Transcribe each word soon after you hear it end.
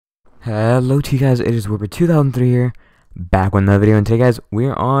Hello to you guys, it is Whooper 2003 here, back with another video, and today guys,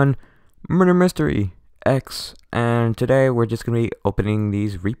 we're on Murder Mystery X, and today we're just going to be opening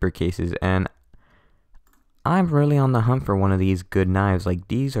these Reaper cases, and I'm really on the hunt for one of these good knives. Like,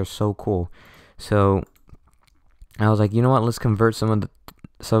 these are so cool. So, I was like, you know what, let's convert some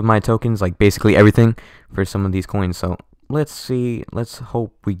of my tokens, like basically everything, for some of these coins. So, let's see, let's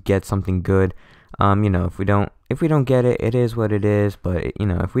hope we get something good. You know, if we don't get it, it is what it is, but you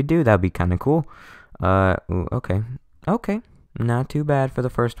know, if we do, that'd be kind of cool. Ooh, okay, not too bad for the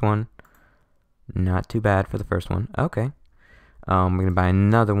first one. Not too bad for the first one. Okay. We're gonna buy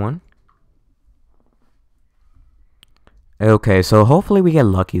another one. Okay, so hopefully we get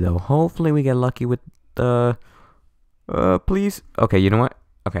lucky though. Hopefully we get lucky with the please. Okay, you know what?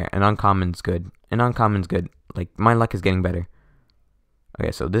 Okay, an uncommon's good. An uncommon's good. Like, my luck is getting better.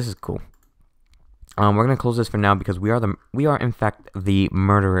 Okay, so this is cool. We're gonna close this for now because we are in fact the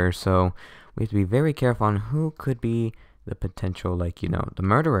murderer, so we have to be very careful on who could be the potential, like, you know, the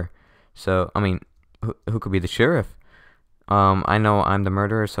murderer. So I mean, who could be the sheriff? I know I'm the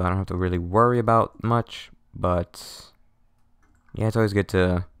murderer, so I don't have to really worry about much, but yeah, it's always good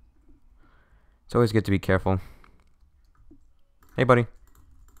to be careful. Hey, buddy.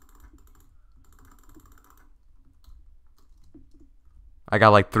 I got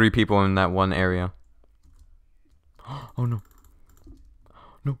like 3 people in that one area. Oh no.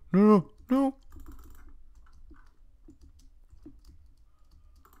 No.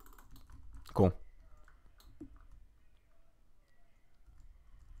 Cool.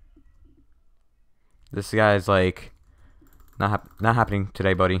 This guy's like not happening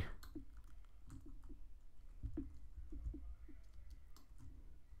today, buddy.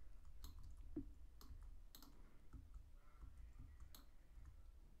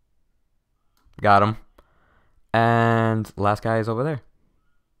 Got him. And last guy is over there.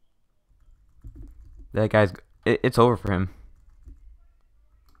 That guy's it's over for him.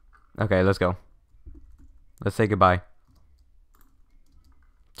 Okay, let's go. Let's say goodbye.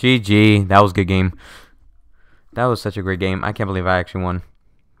 GG. That was a good game. That was such a great game. I can't believe I actually won.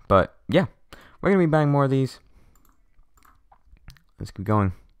 But yeah, we're gonna be buying more of these. Let's keep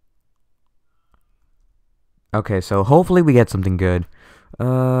going. Okay, so hopefully we get something good.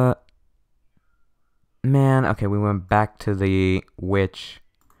 Man, okay, we went back to the witch,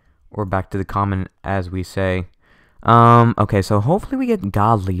 or back to the common, as we say. Okay, so hopefully we get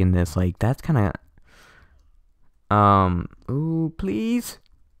godly in this. Like, that's kind of, ooh, please.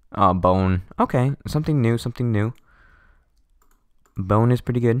 Oh, bone. Okay, something new. Bone is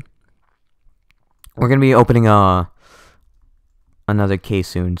pretty good. We're gonna be opening another case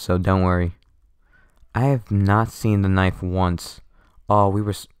soon, so don't worry. I have not seen the knife once. Oh, we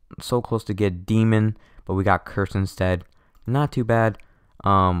were so close to get demon, but we got curse instead. Not too bad.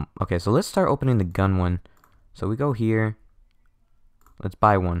 Okay, so let's start opening the gun one. So we go here. Let's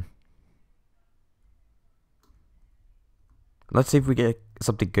buy one. Let's see if we get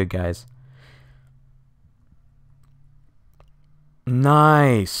something good, guys.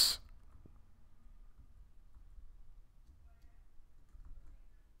 Nice.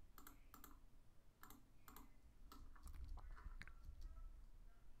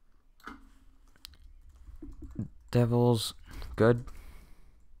 Devil's good.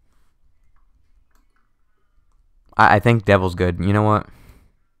 I think Devil's good. You know what?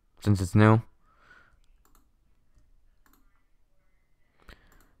 Since it's new.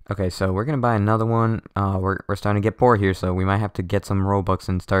 Okay, so we're gonna buy another one. We're starting to get poor here, so we might have to get some Robux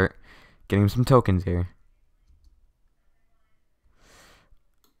and start getting some tokens here.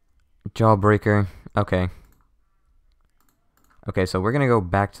 Jawbreaker. Okay. Okay, so we're gonna go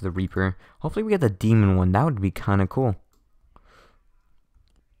back to the Reaper. Hopefully we get the demon one. That would be kind of cool.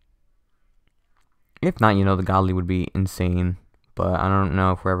 If not, you know, the godly would be insane. But I don't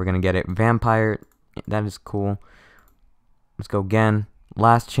know if we're ever gonna get it. Vampire. That is cool. Let's go again.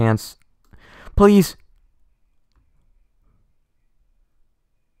 Last chance. Please.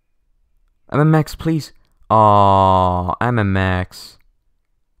 MMX, please. Aww, MMX.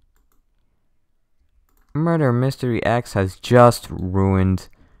 Murder Mystery X has just ruined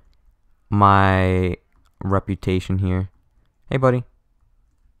my reputation here. Hey, buddy.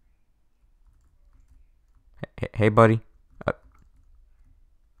 Hey, buddy.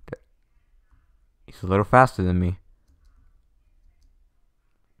 He's a little faster than me.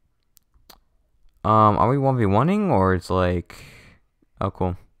 Are we 1v1ing, or it's like... Oh,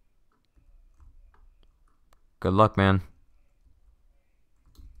 cool. Good luck, man.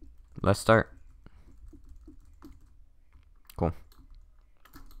 Let's start. Cool.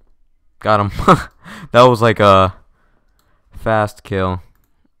 Got him. That was like a fast kill.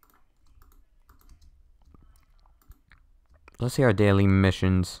 let's see our daily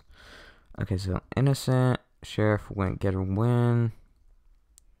missions. Okay, so innocent, sheriff, get a win.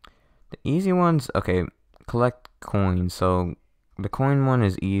 The easy ones, okay, collect coins. So the coin one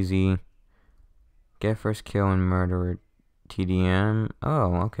is easy. Get first kill and murderer, TDM.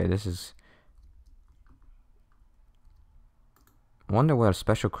 Oh, okay, this is. Wonder what a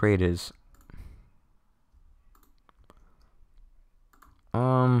special crate is.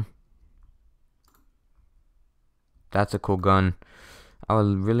 That's a cool gun. I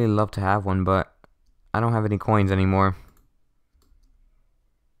would really love to have one, but I don't have any coins anymore.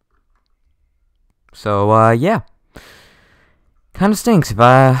 So, yeah. Kind of stinks if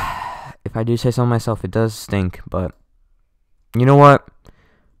I do say so myself. It does stink, but you know what?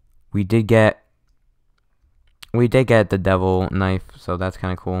 We did get the devil knife, so that's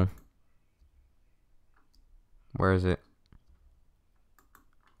kind of cool. Where is it?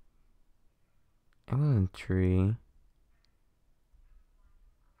 It was in a tree.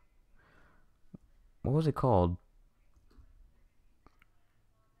 What was it called?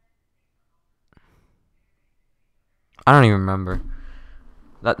 I don't even remember.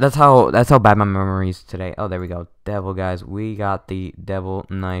 That's how bad my memory is today. Oh, there we go. Devil, guys. We got the devil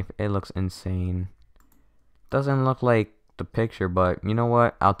knife. It looks insane. Doesn't look like the picture, but you know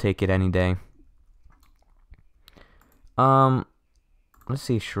what? I'll take it any day. Let's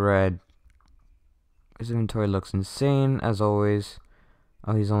see, Shred. His inventory looks insane, as always.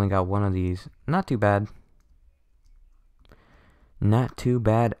 Oh, he's only got one of these. Not too bad. Not too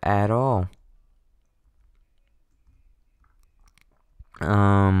bad at all.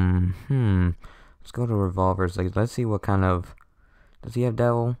 Let's go to revolvers. Like, let's see what kind of. Does he have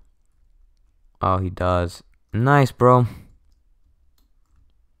devil? Oh, he does. Nice, bro.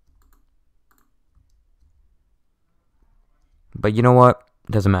 But you know what?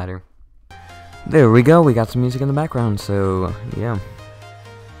 Doesn't matter. There we go. We got some music in the background, so yeah.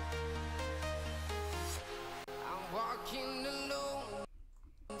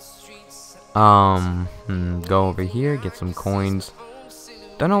 Go over here, get some coins.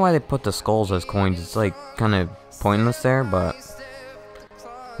 Don't know why they put the skulls as coins. It's like kind of pointless there, but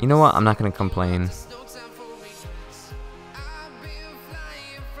you know what? I'm not gonna complain.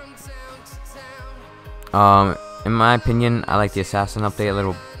 In my opinion, I like the assassin update a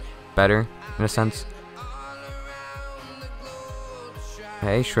little better, in a sense.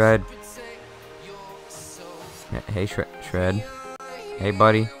 Hey, Shred. Hey, Shred. Hey,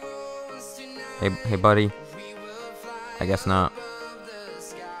 buddy. Hey, buddy. I guess not.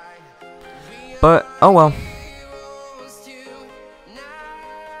 But, oh well.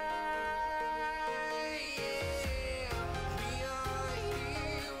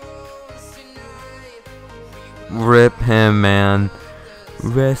 Rip him, man.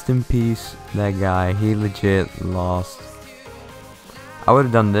 Rest in peace, that guy. He legit lost. I would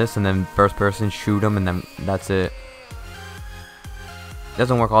have done this and then first person shoot him and then that's it.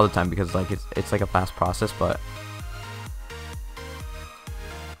 Doesn't work all the time because like it's like a fast process, but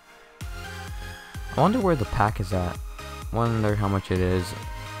I wonder where the pack is at. Wonder how much it is.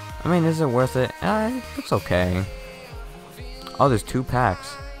 I mean, is it worth it? It's okay. Oh, there's 2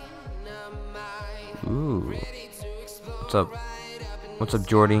 packs. Ooh. What's up? What's up,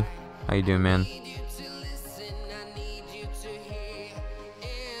 Jordy? How you doing, man?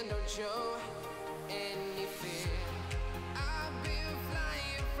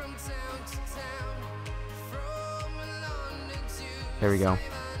 There we go.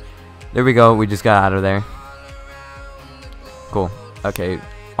 There we go. We just got out of there. Cool. Okay.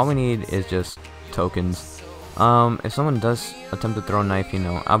 All we need is just tokens. If someone does attempt to throw a knife, you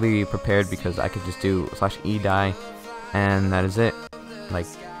know, I'll be prepared because I could just do /E die, and that is it. Like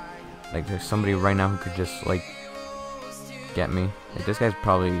there's somebody right now who could just like get me. Like, this guy's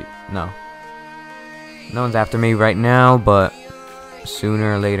probably no one's after me right now, but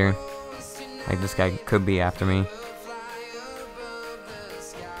sooner or later, like, this guy could be after me.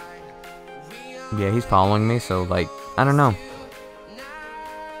 Yeah, he's following me, so like, I don't know.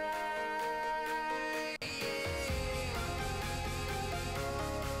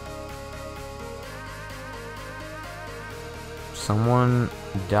 Someone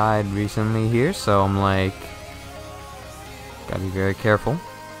died recently here, so I'm like, gotta be very careful.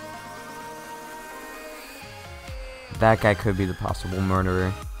 That guy could be the possible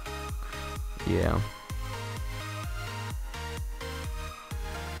murderer. Yeah.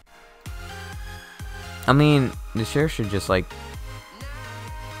 I mean, the sheriff should just like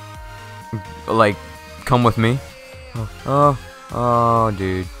come with me. Oh,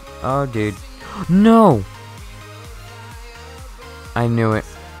 dude. Oh, dude. No! I knew it.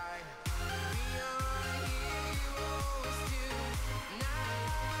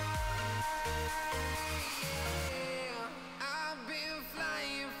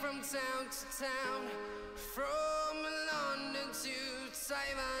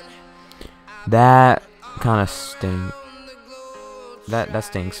 That kind of stinks. That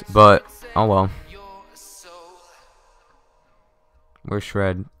stinks. But oh well. We're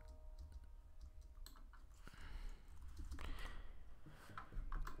shred.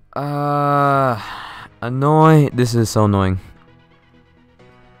 Annoy. This is so annoying.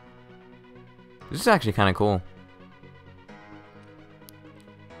 This is actually kind of cool.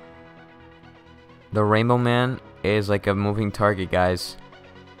 The Rainbow Man is like a moving target, guys.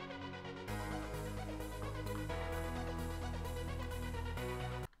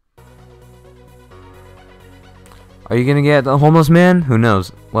 Are you gonna get the homeless man? Who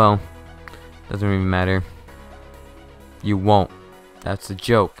knows? Well, doesn't really matter. You won't. That's a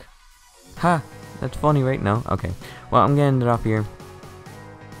joke. Ha! That's funny, right? No? Okay. Well, I'm gonna end it off here.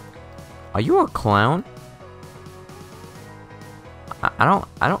 Are you a clown?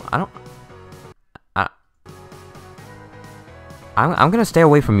 I'm gonna stay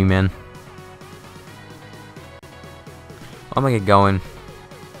away from you, man. I'm gonna get going.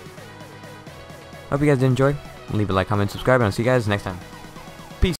 Hope you guys did enjoy. Leave a like, comment, subscribe, and I'll see you guys next time.